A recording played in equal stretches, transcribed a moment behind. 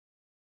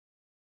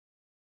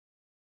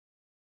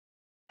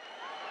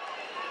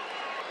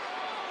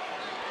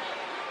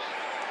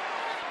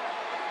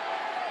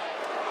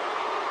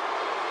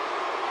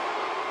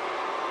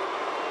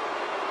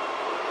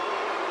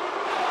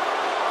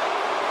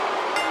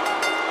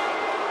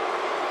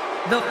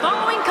The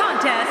following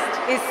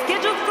contest is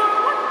scheduled for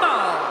one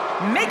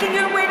fall. Making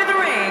her way to the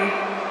ring,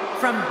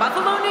 from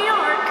Buffalo, New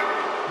York,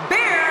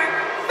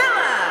 Bear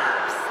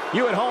Phillips.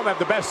 You at home have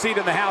the best seat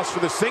in the house for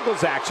the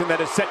singles action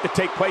that is set to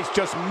take place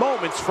just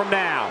moments from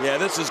now. Yeah,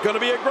 this is going to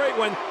be a great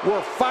one.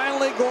 We're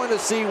finally going to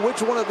see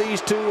which one of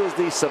these two is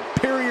the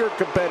superior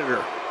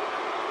competitor.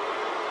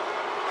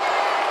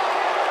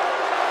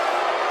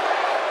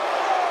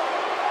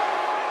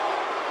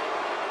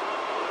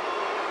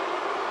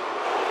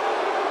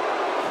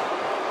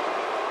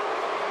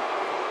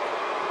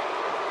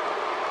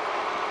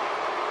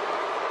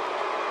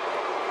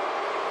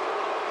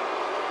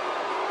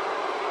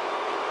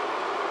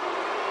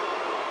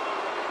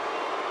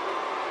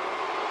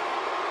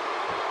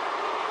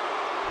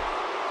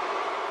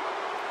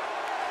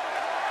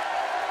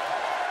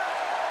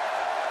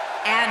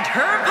 And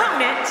her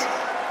opponent,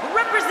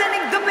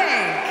 representing the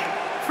bank,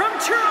 from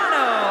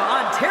Toronto,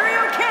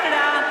 Ontario,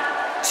 Canada,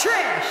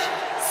 Trish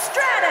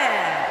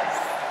Stratus.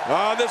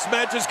 This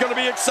match is going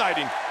to be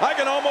exciting. I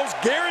can almost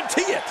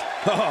guarantee it.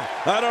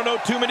 I don't know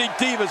too many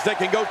divas that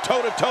can go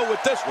toe-to-toe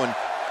with this one.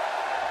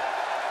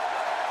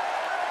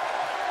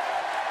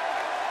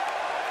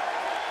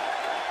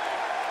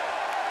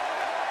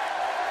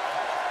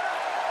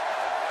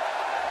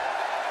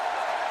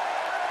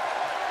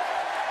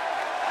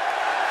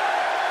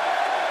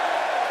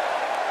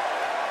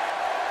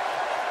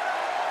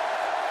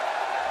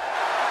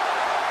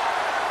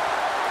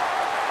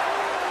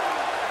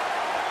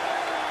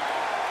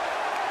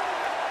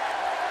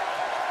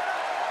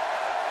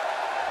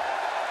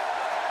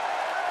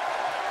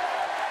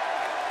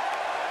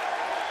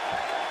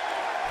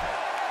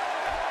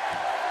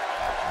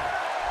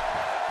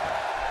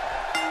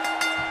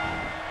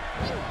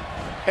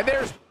 And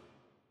there's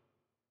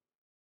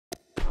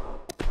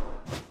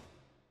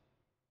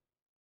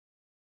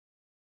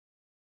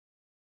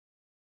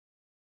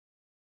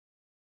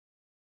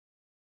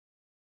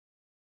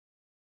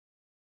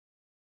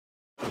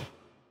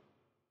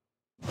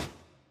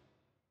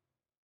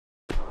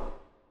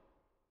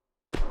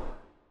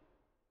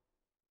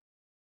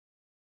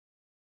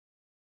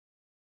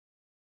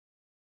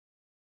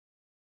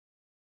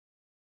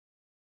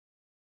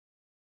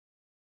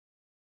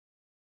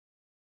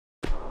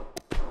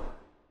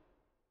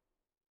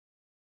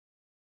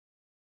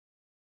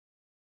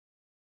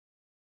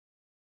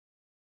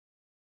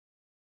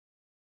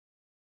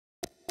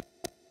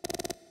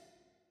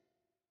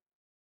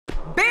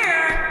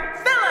Bear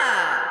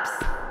Phillips.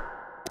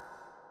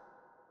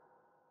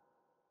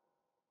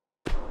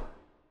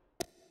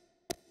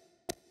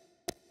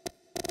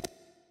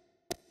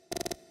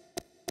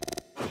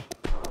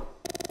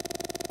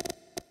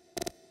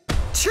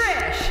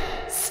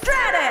 Trish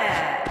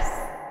Stratus.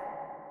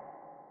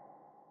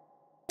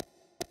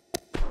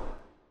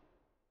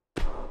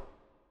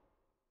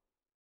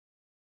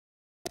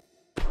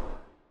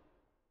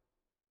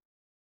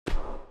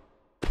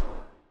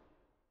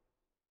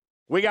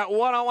 we got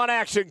one-on-one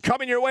action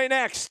coming your way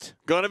next.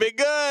 Gonna be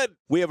good.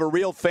 We have a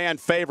real fan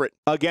favorite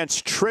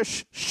against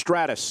Trish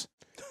Stratus.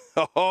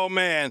 Oh,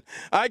 man.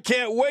 I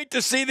can't wait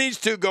to see these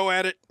two go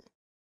at it.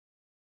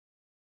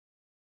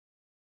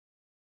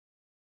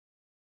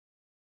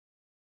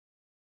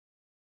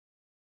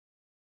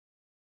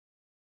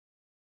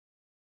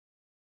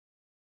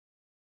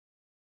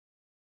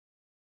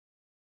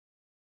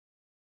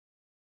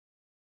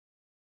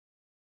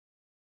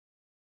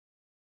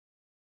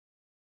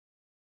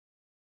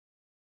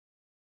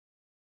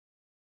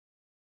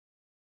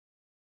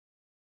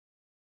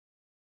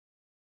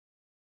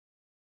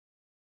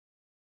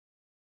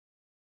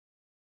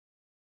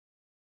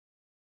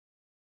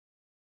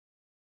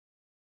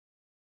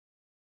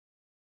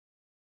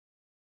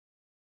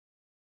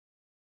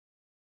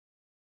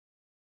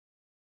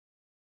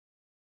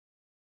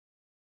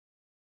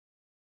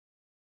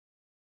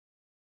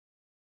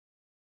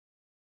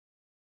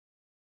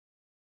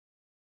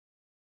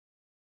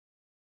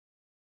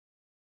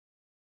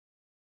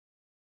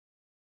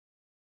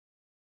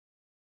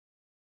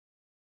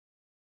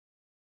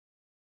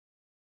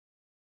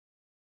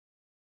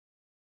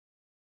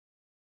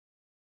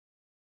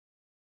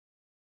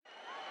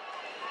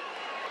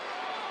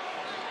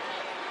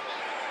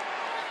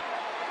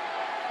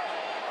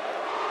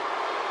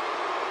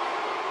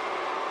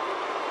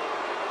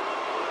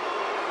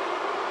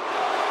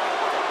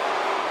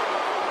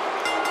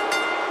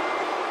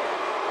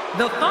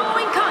 The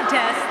following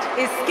contest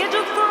is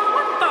scheduled for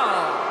one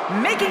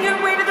fall. Making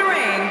her way to the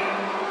ring,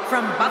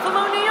 from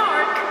Buffalo, New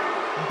York,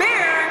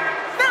 Bear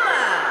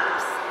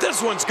Phillips.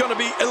 This one's going to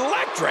be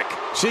electric.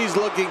 She's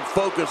looking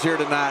focused here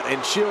tonight,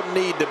 and she'll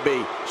need to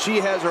be. She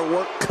has her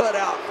work cut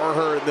out for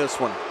her in this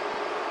one.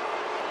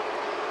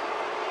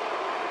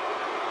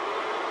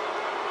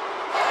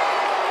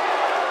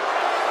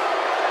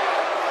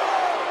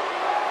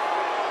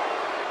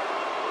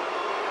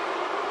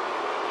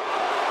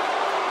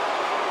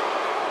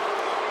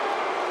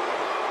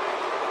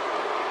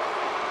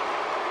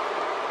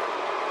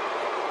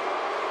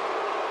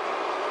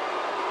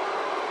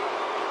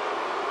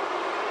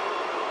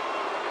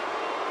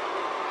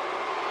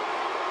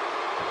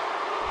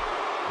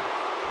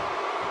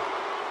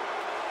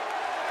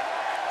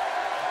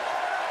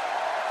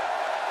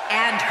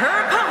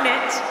 her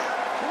opponent,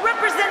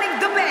 representing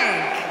the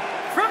bank,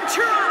 from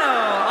Toronto,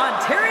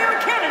 Ontario,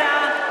 Canada,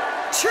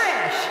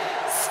 Trish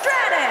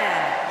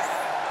Stratus.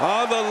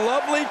 Oh, the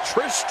lovely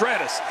Trish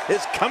Stratus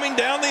is coming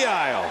down the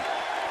aisle.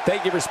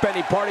 Thank you for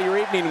spending part of your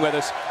evening with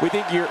us. We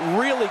think you're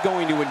really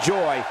going to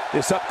enjoy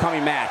this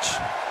upcoming match.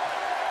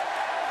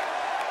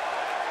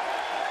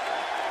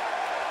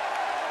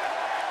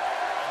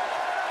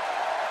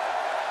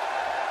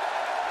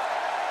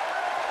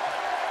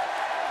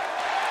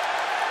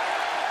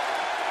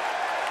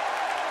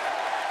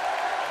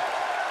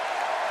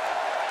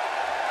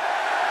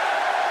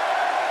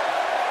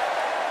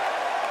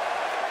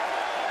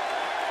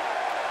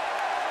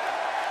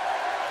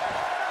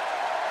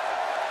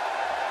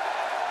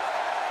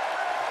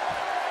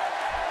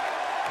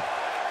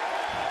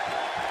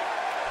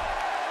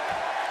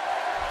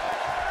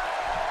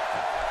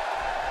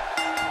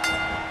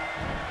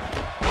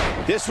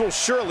 This will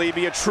surely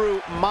be a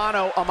true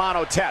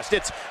mano-a-mano test.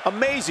 It's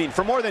amazing.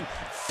 For more than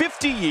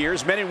 50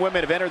 years, men and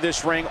women have entered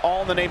this ring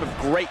all in the name of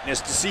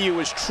greatness to see who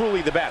is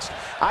truly the best.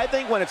 I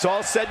think when it's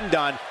all said and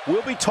done,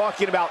 we'll be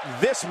talking about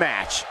this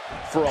match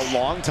for a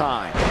long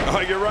time. Oh,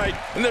 you're right.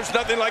 And there's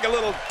nothing like a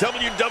little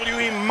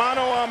WWE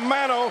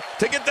mano-a-mano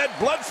to get that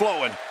blood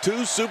flowing.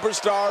 Two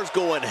superstars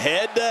going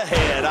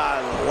head-to-head. I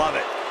love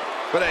it.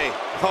 But hey,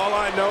 all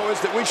I know is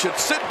that we should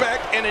sit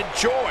back and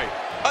enjoy.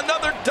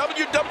 Another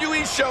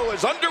WWE show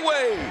is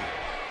underway.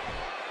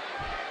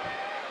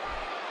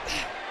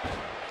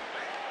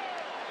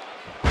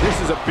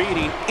 This is a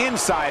beating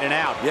inside and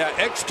out. Yeah,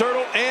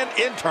 external and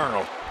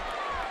internal.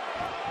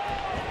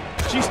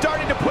 She's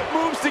starting to put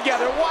moves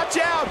together. Watch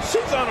out.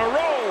 She's on a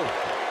roll.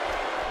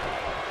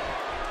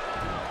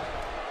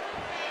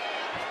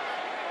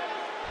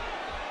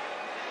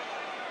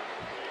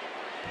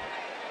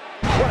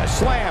 What a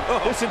slam. Oh.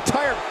 This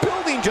entire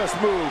building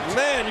just moved.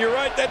 Man, you're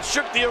right. That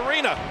shook the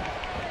arena.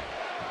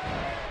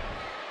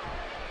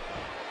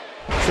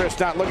 Trish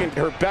not looking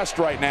her best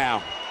right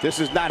now. This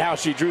is not how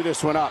she drew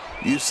this one up.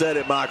 You said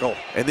it, Michael.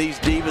 And these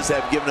divas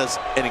have given us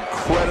an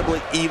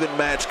incredibly even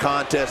match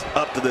contest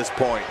up to this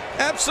point.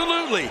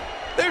 Absolutely.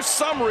 There's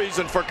some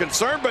reason for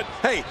concern, but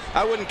hey,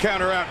 I wouldn't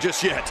count her out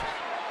just yet.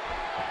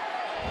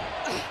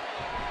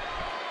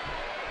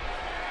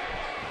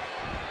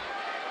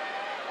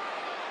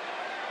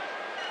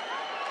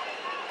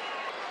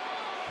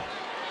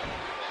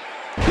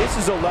 This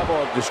is a level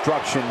of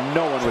destruction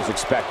no one was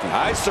expecting.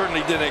 I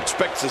certainly didn't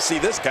expect to see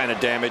this kind of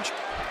damage.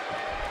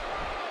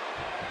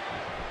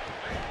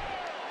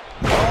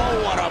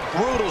 Oh, what a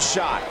brutal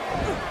shot.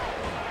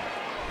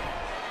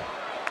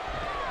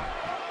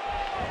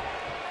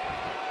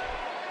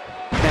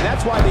 And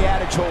that's why the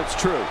adage holds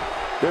true.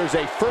 There's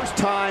a first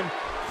time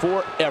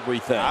for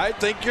everything. I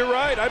think you're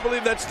right. I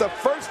believe that's the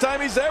first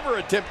time he's ever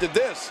attempted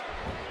this.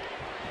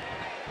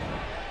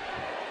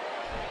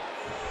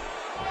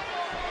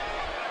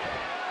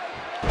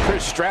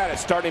 Trish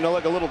Stratus starting to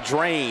look a little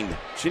drained.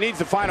 She needs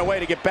to find a way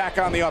to get back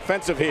on the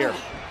offensive here.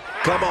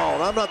 Come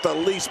on, I'm not the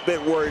least bit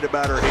worried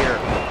about her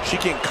here. She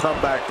can come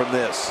back from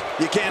this.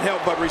 You can't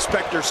help but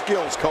respect her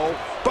skills, Cole.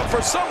 But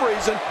for some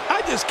reason,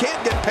 I just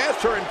can't get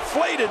past her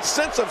inflated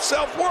sense of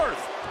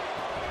self-worth.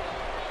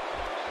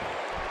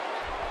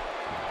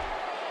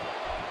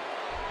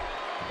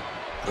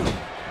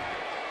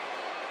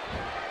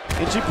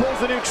 And she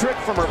pulls a new trick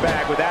from her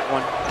bag with that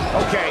one.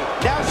 Okay,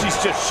 now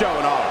she's just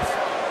showing off.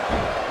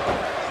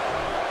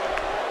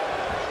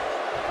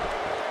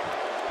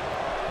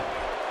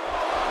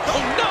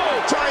 Oh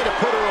no! Trying to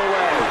put her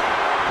away.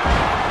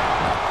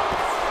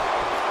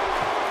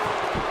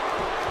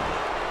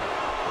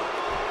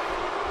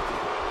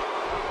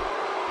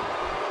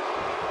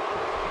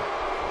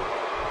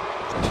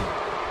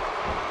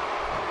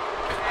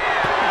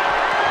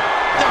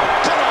 No,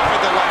 cut off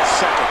at the last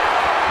second.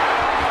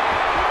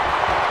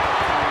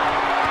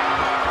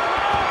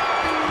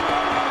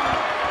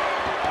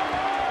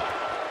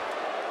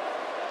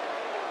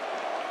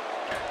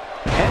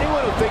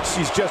 Anyone who thinks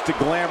she's just a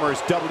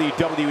glamorous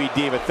WWE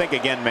diva, think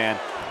again, man.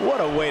 What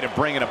a way to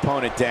bring an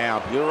opponent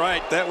down. You're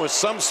right, that was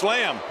some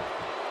slam.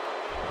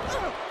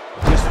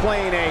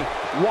 Displaying a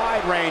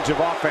wide range of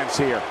offense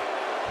here.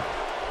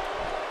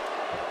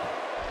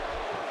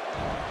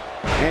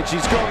 And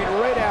she's going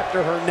right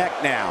after her neck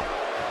now.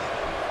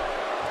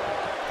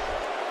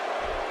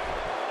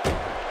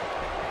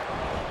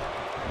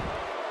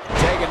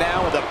 Taken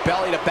down with a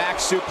belly-to-back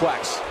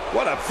suplex.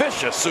 What a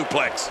vicious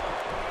suplex.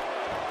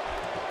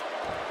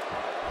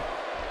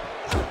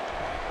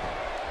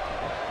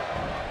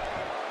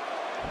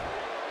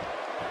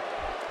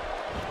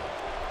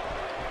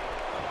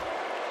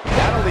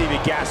 That'll leave you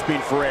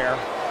gasping for air.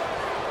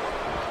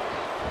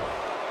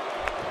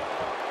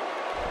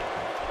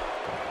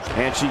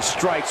 And she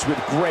strikes with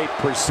great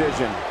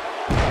precision.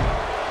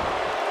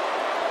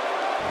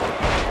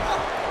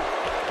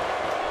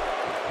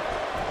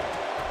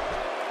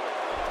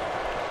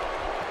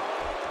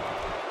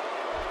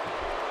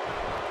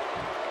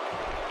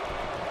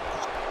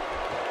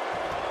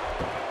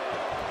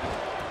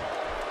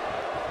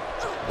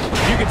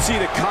 You can see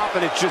the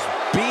confidence just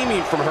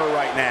beaming from her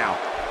right now.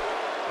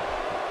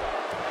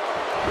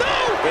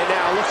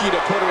 now looking to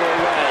put her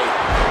away.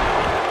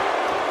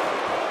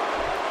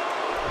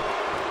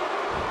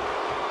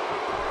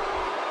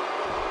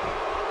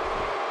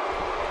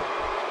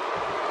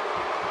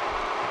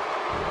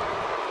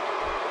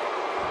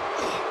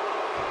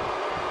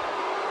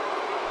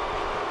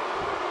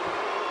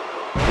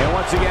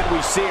 Once again,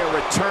 we see a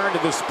return to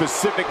the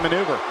specific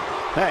maneuver.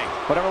 Hey,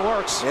 whatever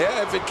works.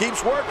 Yeah, if it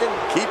keeps working,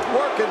 keep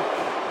working.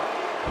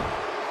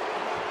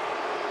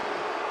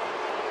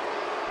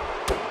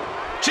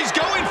 She's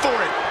going for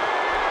it.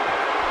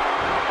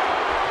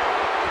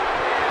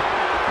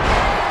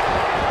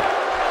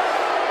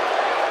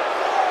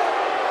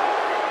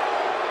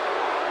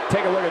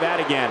 Take a look at that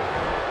again.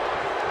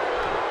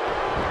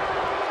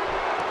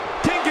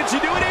 Can she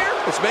do it here?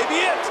 This may be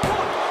it. 1,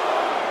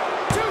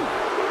 2.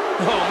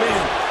 Oh,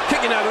 man.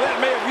 Kicking out of that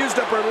may have used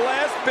up her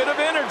last bit of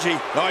energy.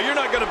 Oh, you're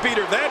not going to beat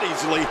her that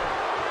easily.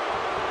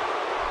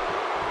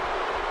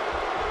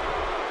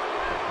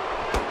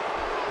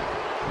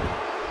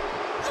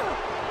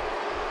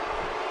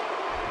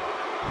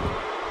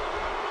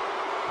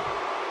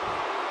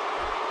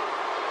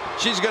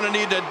 She's going to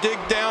need to dig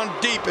down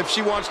deep if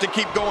she wants to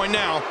keep going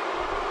now.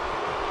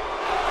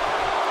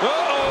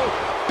 Uh-oh!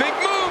 Big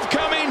move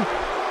coming!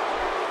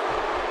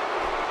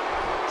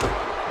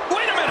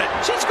 Wait a minute!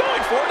 She's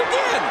going for it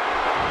again!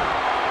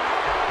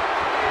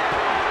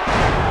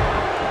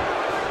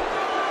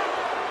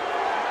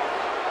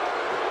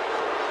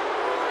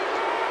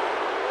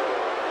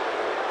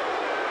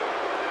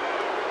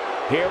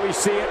 Here we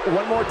see it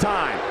one more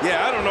time.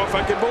 Yeah, I don't know if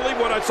I can believe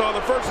what I saw the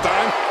first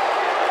time.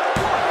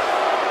 1,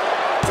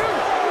 2,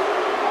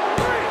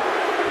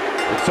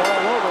 3. It's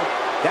all over.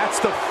 That's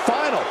the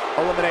final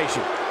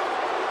elimination.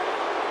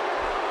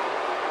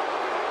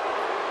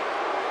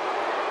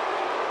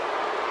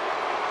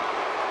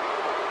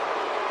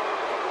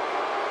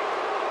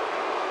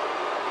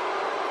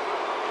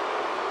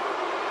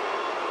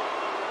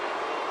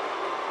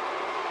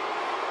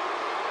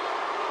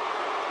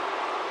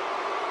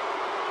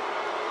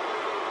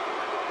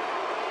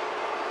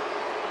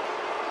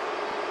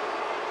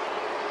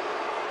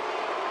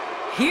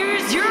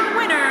 Here's your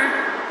winner,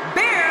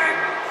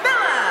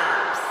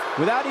 Phillips.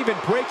 Without even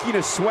breaking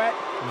a sweat,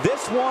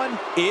 this one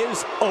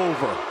is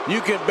over.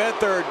 You can bet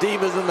there are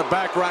divas in the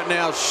back right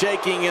now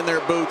shaking in their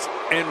boots,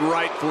 and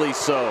rightfully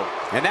so.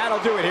 And that'll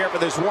do it here for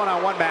this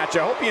one-on-one match.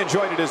 I hope you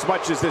enjoyed it as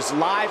much as this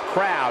live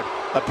crowd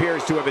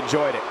appears to have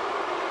enjoyed it.